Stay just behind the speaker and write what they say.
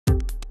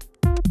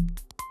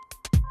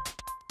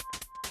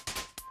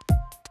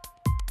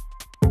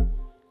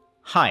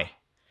Hi,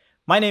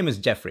 my name is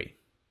Jeffrey,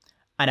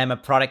 and I'm a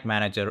product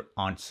manager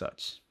on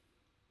search.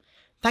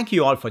 Thank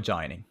you all for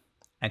joining.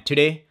 And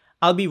today,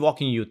 I'll be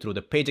walking you through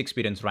the page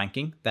experience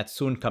ranking that's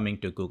soon coming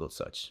to Google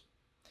Search.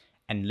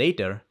 And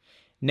later,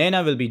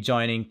 Naina will be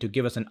joining to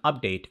give us an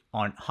update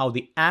on how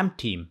the AMP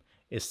team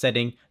is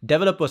setting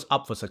developers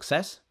up for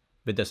success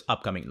with this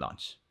upcoming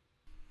launch.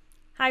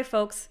 Hi,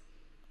 folks.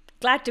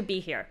 Glad to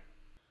be here.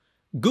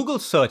 Google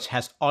Search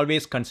has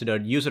always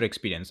considered user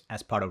experience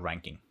as part of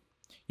ranking.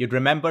 You'd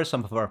remember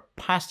some of our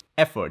past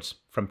efforts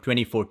from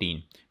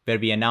 2014, where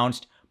we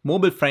announced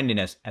mobile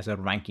friendliness as a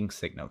ranking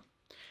signal.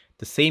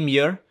 The same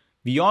year,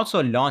 we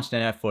also launched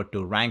an effort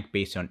to rank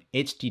based on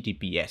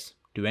HTTPS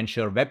to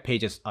ensure web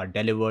pages are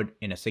delivered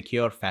in a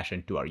secure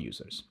fashion to our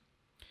users.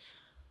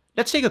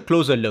 Let's take a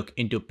closer look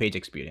into page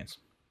experience.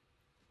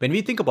 When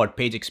we think about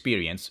page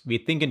experience, we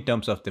think in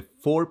terms of the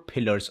 4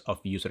 pillars of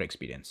user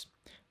experience.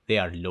 They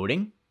are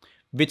loading,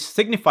 which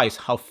signifies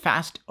how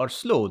fast or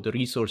slow the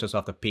resources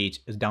of the page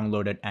is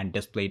downloaded and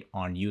displayed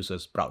on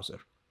user's browser.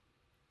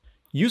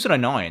 User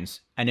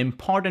annoyance, an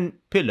important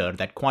pillar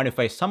that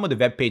quantifies some of the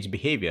web page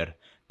behavior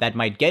that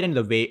might get in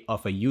the way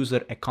of a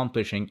user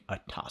accomplishing a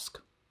task.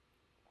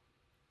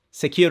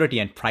 Security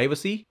and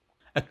privacy,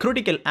 a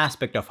critical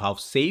aspect of how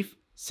safe,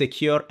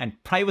 secure,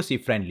 and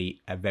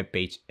privacy-friendly a web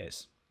page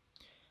is.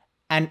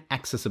 And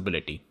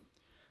accessibility.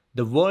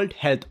 The World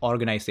Health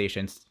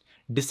Organization's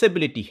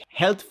Disability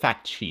Health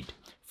Fact Sheet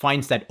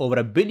finds that over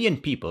 1 billion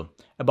people,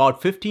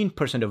 about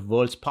 15% of the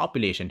world's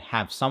population,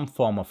 have some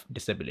form of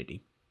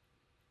disability.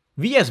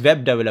 We as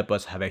web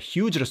developers have a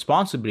huge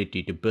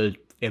responsibility to build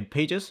web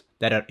pages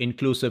that are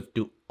inclusive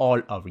to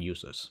all our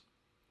users.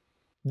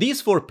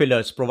 These 4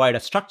 pillars provide a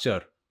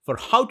structure for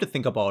how to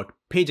think about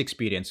page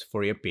experience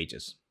for your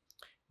pages.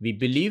 We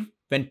believe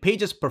when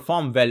pages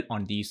perform well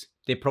on these,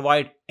 they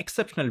provide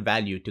exceptional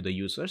value to the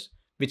users,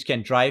 which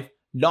can drive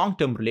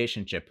long-term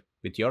relationship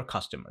with your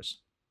customers.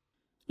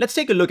 Let's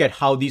take a look at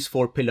how these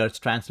 4 pillars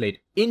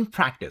translate in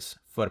practice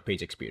for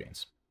page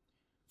experience.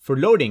 For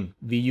loading,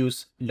 we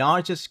use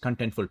largest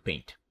contentful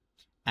paint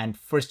and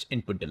first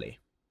input delay.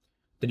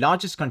 The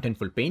largest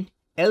contentful paint,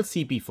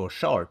 LCP for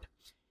short,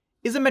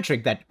 is a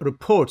metric that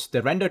reports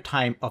the render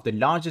time of the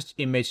largest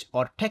image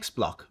or text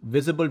block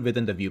visible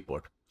within the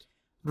viewport,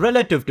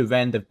 relative to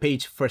when the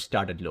page first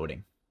started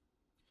loading.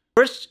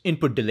 First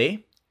input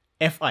delay,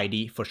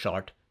 FID for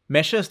short,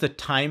 measures the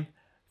time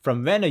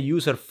from when a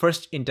user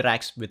first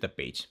interacts with a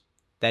page.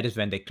 That is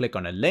when they click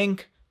on a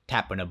link,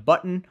 tap on a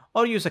button,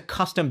 or use a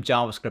custom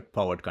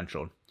JavaScript-powered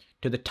control,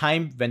 to the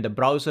time when the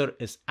browser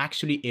is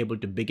actually able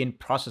to begin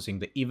processing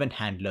the event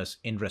handlers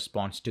in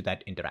response to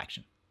that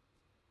interaction.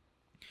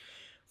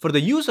 For the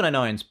user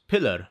annoyance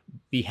pillar,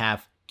 we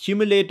have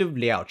cumulative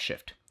layout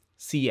shift,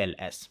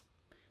 CLS.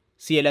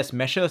 CLS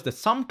measures the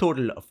sum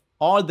total of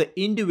all the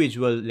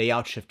individual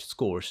layout shift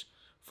scores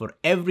for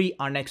every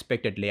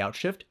unexpected layout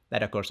shift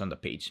that occurs on the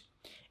page.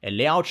 A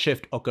layout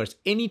shift occurs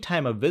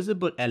anytime a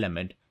visible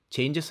element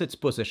changes its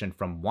position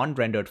from one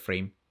rendered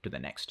frame to the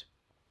next.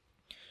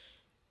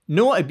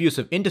 No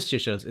abusive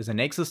interstitials is an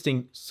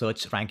existing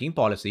search ranking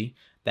policy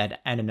and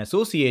an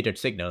associated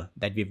signal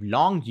that we've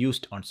long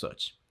used on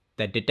search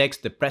that detects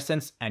the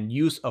presence and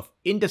use of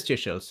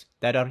interstitials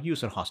that are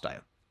user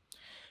hostile.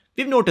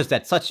 We've noticed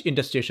that such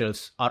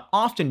interstitials are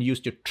often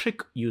used to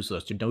trick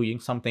users to doing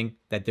something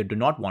that they do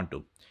not want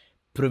to,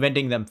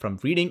 preventing them from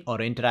reading or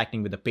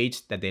interacting with the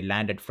page that they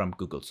landed from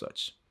Google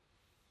Search.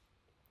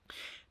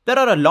 There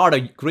are a lot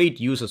of great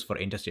uses for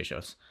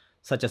interstitials,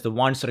 such as the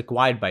ones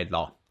required by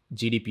law.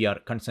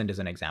 GDPR consent is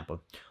an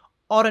example,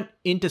 or an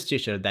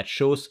interstitial that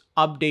shows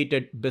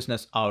updated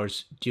business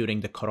hours during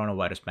the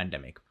coronavirus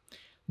pandemic.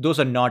 Those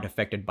are not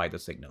affected by the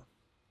signal.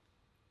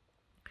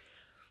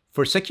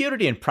 For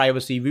security and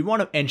privacy, we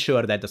want to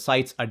ensure that the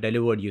sites are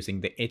delivered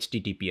using the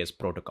HTTPS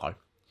protocol.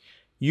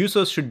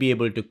 Users should be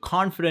able to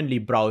confidently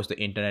browse the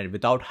internet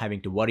without having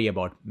to worry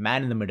about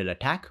man-in-the-middle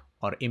attack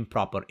or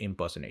improper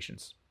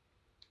impersonations.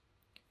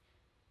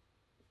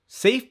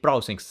 Safe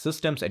browsing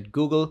systems at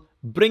Google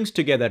brings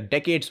together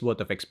decades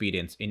worth of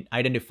experience in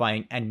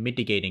identifying and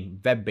mitigating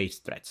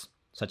web-based threats,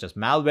 such as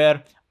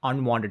malware,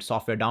 unwanted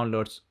software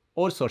downloads,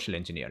 or social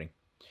engineering.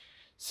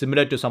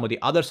 Similar to some of the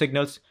other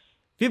signals,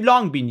 we've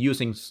long been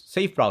using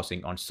safe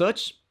browsing on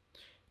search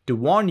to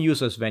warn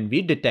users when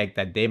we detect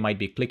that they might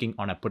be clicking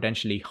on a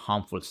potentially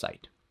harmful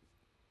site.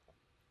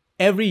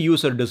 Every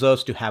user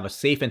deserves to have a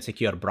safe and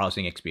secure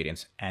browsing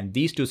experience, and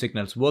these 2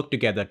 signals work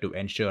together to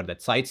ensure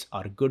that sites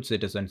are good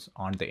citizens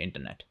on the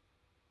internet.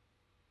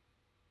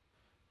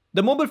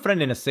 The mobile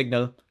friendliness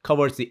signal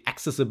covers the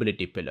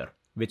accessibility pillar,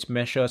 which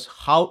measures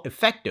how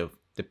effective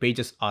the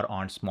pages are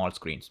on small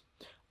screens,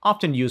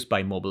 often used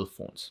by mobile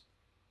phones.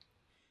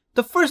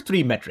 The first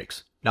 3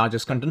 metrics,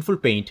 largest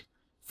contentful paint,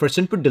 first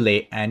input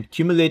delay, and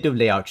cumulative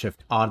layout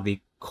shift, are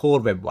the core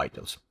web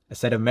vitals, a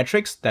set of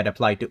metrics that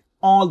apply to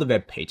all the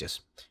web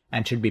pages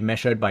and should be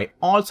measured by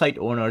all site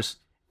owners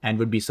and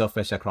would be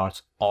surfaced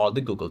across all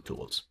the Google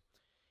tools.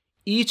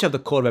 Each of the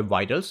core web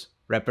vitals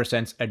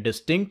represents a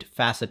distinct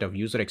facet of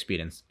user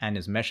experience and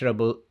is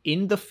measurable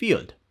in the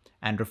field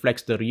and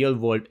reflects the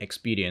real-world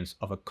experience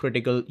of a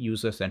critical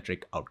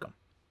user-centric outcome.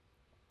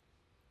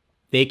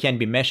 They can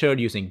be measured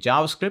using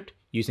JavaScript,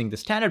 using the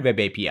standard web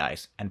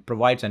APIs, and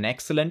provides an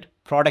excellent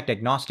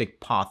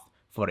product-agnostic path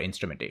for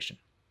instrumentation.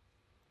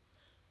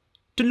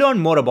 To learn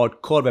more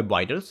about Core Web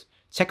Vitals,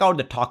 check out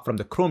the talk from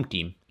the Chrome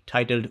team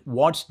titled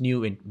What's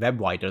New in Web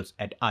Vitals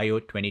at I/O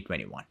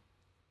 2021.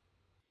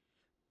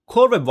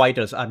 Core Web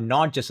Vitals are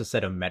not just a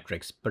set of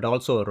metrics, but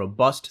also a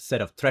robust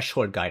set of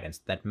threshold guidance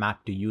that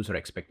map to user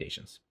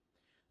expectations.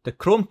 The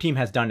Chrome team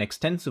has done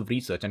extensive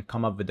research and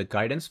come up with the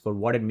guidance for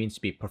what it means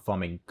to be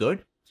performing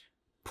good,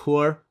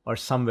 poor, or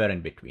somewhere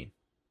in between.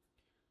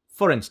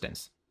 For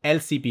instance,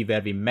 LCP,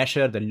 where we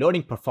measure the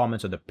loading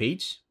performance of the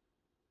page.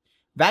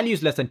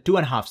 Values less than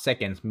 2.5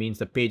 seconds means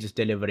the page is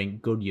delivering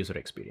good user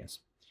experience.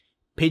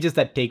 Pages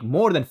that take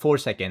more than 4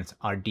 seconds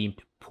are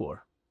deemed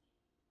poor.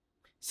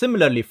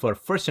 Similarly, for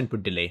first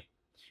input delay,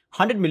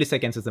 100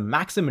 milliseconds is the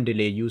maximum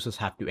delay users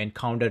have to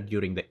encounter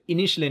during the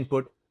initial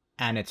input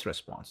and its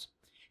response.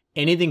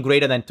 Anything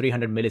greater than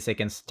 300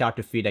 milliseconds start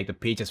to feel like the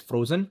page is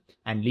frozen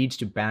and leads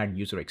to bad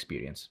user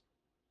experience.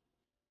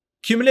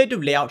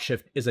 Cumulative layout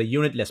shift is a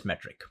unitless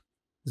metric.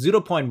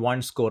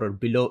 0.1 score or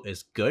below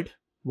is good,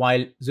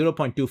 while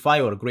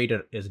 0.25 or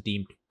greater is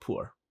deemed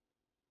poor.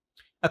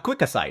 A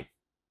quick aside.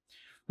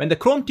 When the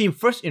Chrome team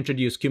first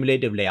introduced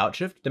cumulative layout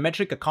shift, the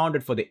metric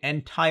accounted for the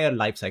entire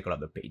lifecycle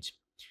of the page.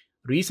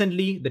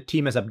 Recently, the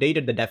team has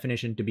updated the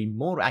definition to be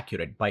more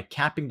accurate by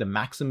capping the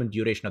maximum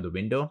duration of the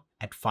window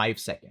at 5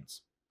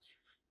 seconds.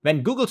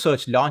 When Google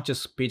Search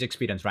launches page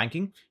experience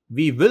ranking,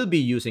 we will be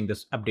using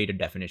this updated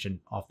definition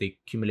of the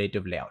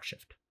cumulative layout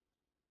shift.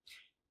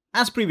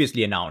 As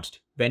previously announced,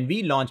 when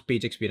we launch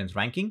page experience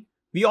ranking,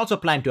 we also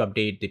plan to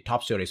update the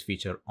top stories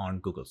feature on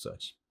Google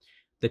Search.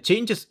 The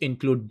changes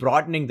include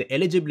broadening the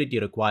eligibility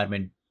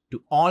requirement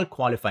to all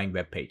qualifying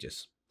web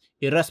pages,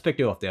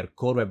 irrespective of their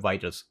Core Web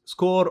Vitals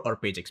score or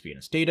page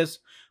experience status,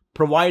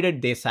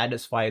 provided they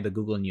satisfy the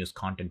Google News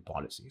content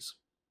policies.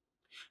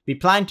 We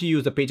plan to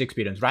use the page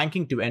experience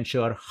ranking to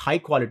ensure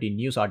high-quality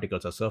news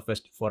articles are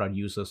surfaced for our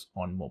users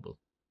on mobile.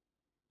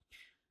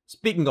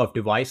 Speaking of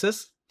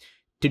devices,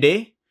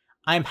 today,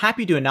 I am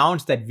happy to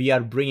announce that we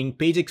are bringing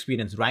page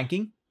experience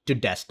ranking to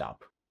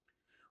desktop.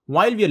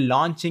 While we are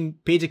launching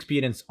page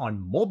experience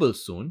on mobile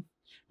soon,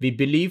 we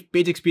believe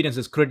page experience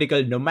is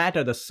critical no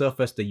matter the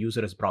surface the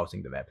user is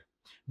browsing the web.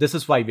 This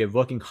is why we are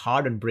working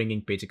hard on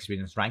bringing page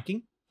experience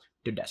ranking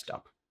to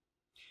desktop.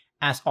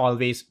 As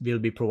always, we'll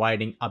be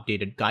providing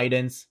updated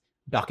guidance,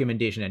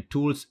 documentation, and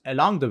tools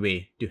along the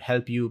way to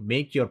help you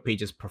make your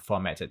pages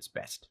perform at its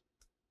best.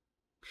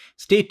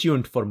 Stay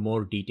tuned for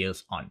more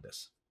details on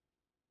this.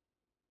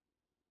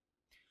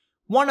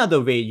 One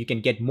other way you can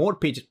get more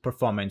page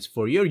performance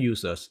for your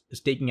users is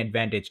taking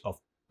advantage of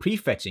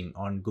prefetching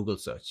on Google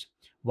Search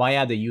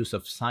via the use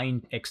of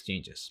signed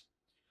exchanges.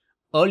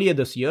 Earlier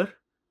this year,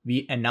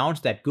 we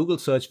announced that Google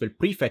Search will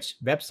prefetch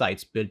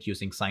websites built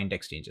using signed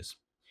exchanges.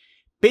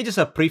 Pages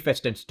are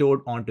prefetched and stored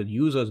onto the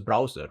user's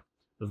browser,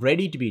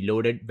 ready to be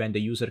loaded when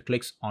the user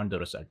clicks on the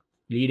result,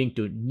 leading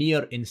to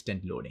near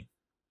instant loading.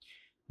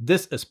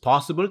 This is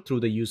possible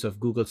through the use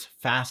of Google's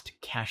fast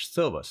cache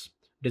servers,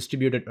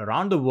 distributed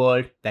around the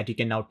world that you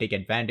can now take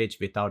advantage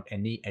without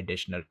any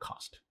additional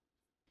cost.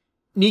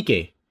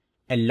 Nikkei,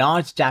 a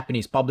large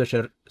Japanese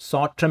publisher,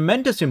 saw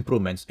tremendous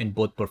improvements in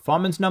both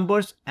performance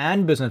numbers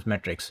and business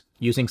metrics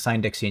using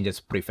signed exchanges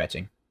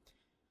prefetching.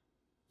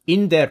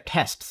 In their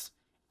tests,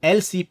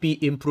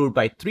 LCP improved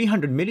by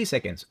 300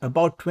 milliseconds,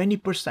 about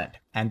 20%,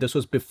 and this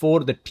was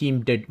before the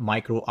team did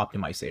micro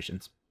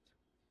optimizations.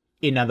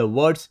 In other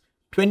words,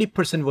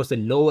 20% was the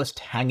lowest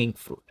hanging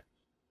fruit.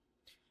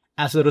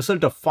 As a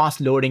result of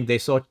fast loading, they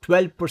saw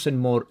 12%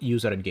 more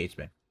user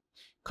engagement.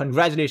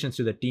 Congratulations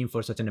to the team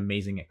for such an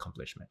amazing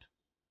accomplishment.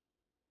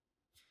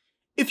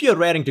 If you're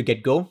raring to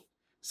get go,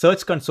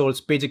 Search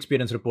Console's Page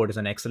Experience Report is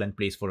an excellent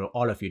place for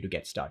all of you to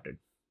get started.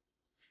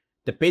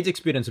 The Page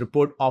Experience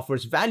Report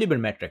offers valuable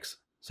metrics,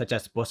 such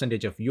as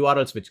percentage of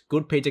URLs with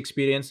good page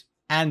experience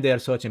and their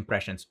search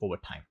impressions over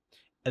time,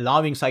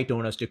 allowing site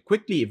owners to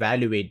quickly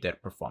evaluate their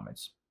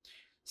performance.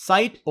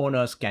 Site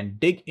owners can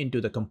dig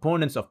into the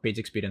components of page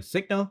experience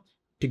signal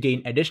to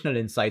gain additional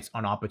insights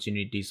on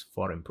opportunities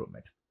for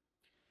improvement.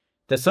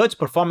 The Search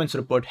Performance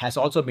Report has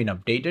also been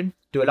updated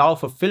to allow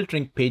for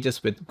filtering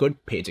pages with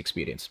good page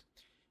experience,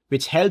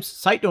 which helps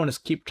site owners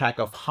keep track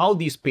of how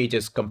these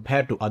pages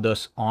compare to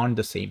others on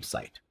the same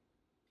site.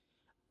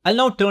 I'll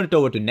now turn it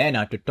over to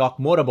Naina to talk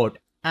more about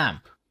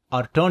AMP,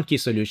 our turnkey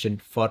solution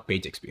for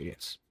page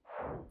experience.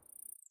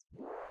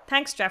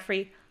 Thanks,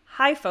 Jeffrey.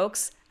 Hi,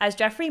 folks. As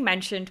Jeffrey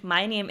mentioned,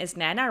 my name is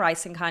Naina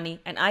Raisinghani,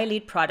 and I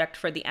lead product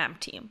for the AMP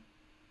team.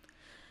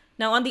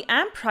 Now, on the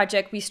AMP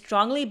project, we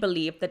strongly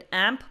believe that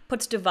AMP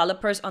puts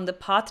developers on the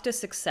path to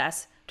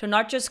success to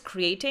not just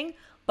creating,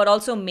 but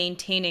also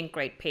maintaining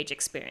great page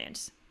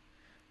experience.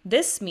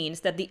 This means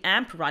that the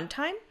AMP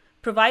runtime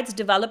provides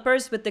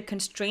developers with the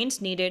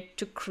constraints needed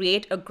to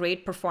create a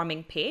great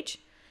performing page,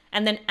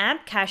 and then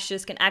AMP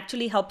caches can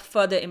actually help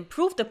further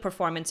improve the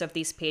performance of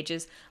these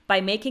pages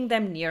by making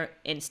them near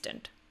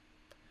instant.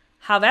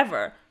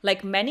 However,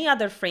 like many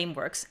other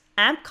frameworks,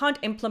 AMP can't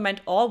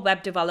implement all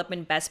web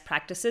development best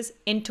practices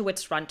into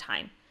its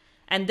runtime.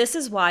 And this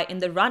is why in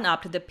the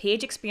run-up to the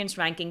page experience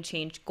ranking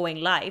change going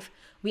live,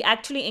 we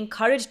actually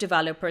encourage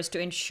developers to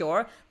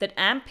ensure that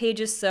AMP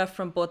pages served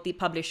from both the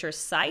publisher's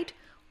site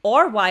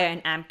or via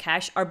an AMP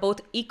cache are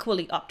both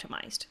equally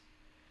optimized.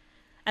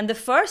 And the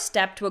first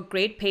step to a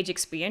great page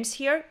experience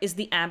here is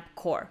the AMP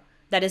core.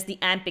 That is the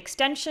AMP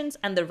extensions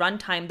and the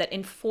runtime that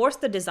enforce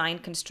the design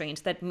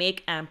constraints that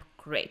make AMP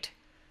great.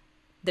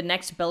 The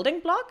next building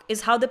block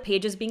is how the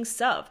page is being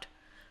served.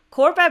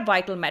 Core Web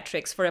Vital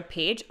metrics for a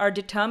page are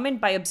determined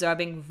by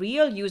observing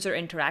real user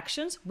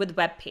interactions with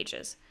web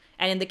pages.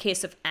 And in the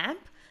case of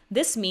AMP,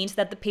 this means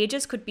that the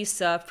pages could be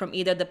served from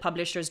either the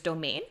publisher's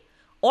domain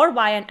or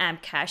via an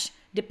AMP cache,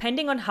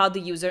 depending on how the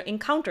user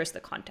encounters the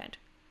content.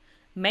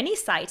 Many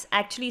sites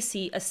actually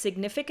see a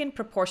significant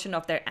proportion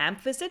of their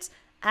AMP visits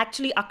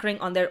actually occurring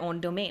on their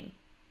own domain.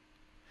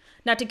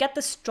 Now, to get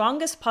the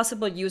strongest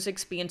possible user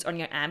experience on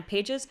your AMP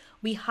pages,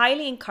 we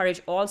highly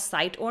encourage all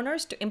site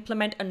owners to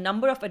implement a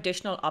number of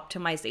additional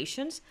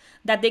optimizations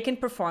that they can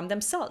perform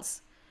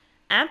themselves.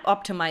 AMP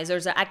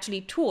optimizers are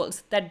actually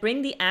tools that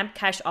bring the AMP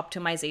cache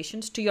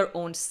optimizations to your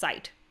own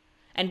site.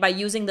 And by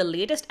using the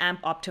latest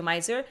AMP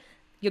optimizer,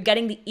 you're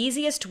getting the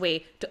easiest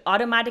way to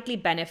automatically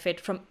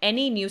benefit from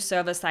any new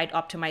server-side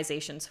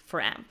optimizations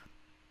for AMP.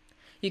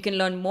 You can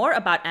learn more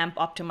about AMP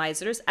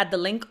optimizers at the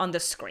link on the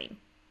screen.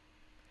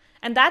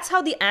 And that's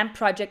how the AMP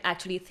project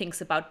actually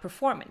thinks about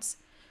performance.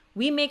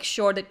 We make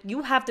sure that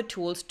you have the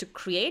tools to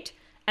create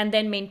and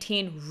then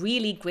maintain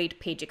really great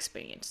page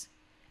experience.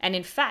 And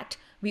in fact,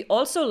 we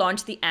also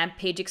launched the AMP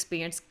Page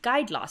Experience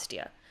Guide last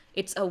year.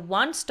 It's a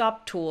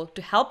one-stop tool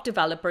to help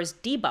developers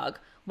debug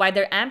why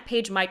their AMP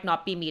page might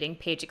not be meeting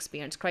page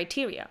experience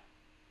criteria.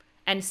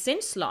 And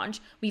since launch,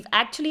 we've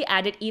actually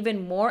added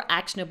even more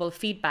actionable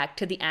feedback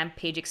to the AMP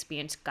Page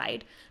Experience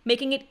Guide,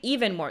 making it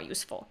even more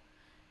useful.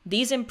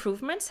 These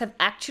improvements have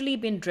actually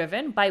been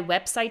driven by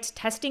websites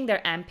testing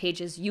their AMP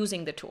pages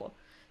using the tool.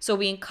 So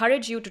we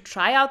encourage you to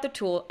try out the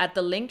tool at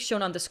the link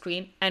shown on the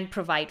screen and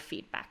provide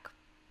feedback.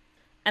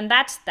 And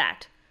that's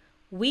that.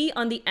 We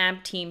on the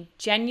AMP team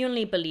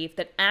genuinely believe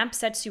that AMP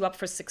sets you up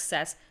for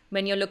success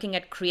when you're looking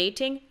at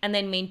creating and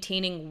then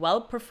maintaining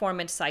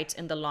well-performant sites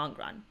in the long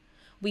run.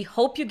 We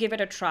hope you give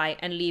it a try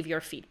and leave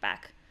your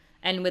feedback.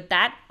 And with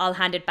that, I'll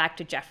hand it back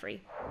to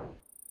Jeffrey.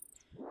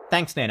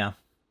 Thanks, Naina.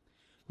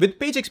 With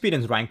page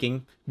experience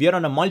ranking, we are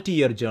on a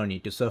multi-year journey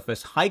to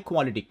surface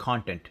high-quality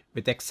content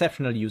with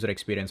exceptional user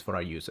experience for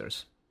our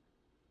users.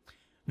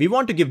 We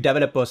want to give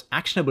developers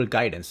actionable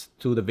guidance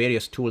through the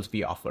various tools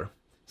we offer,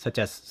 such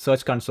as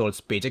Search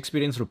Console's Page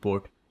Experience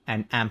Report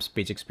and AMP's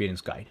Page Experience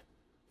Guide.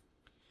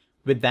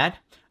 With that,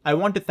 I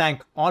want to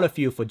thank all of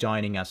you for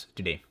joining us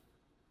today.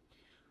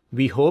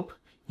 We hope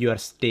you are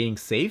staying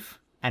safe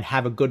and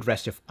have a good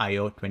rest of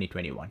I/O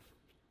 2021.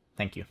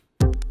 Thank you.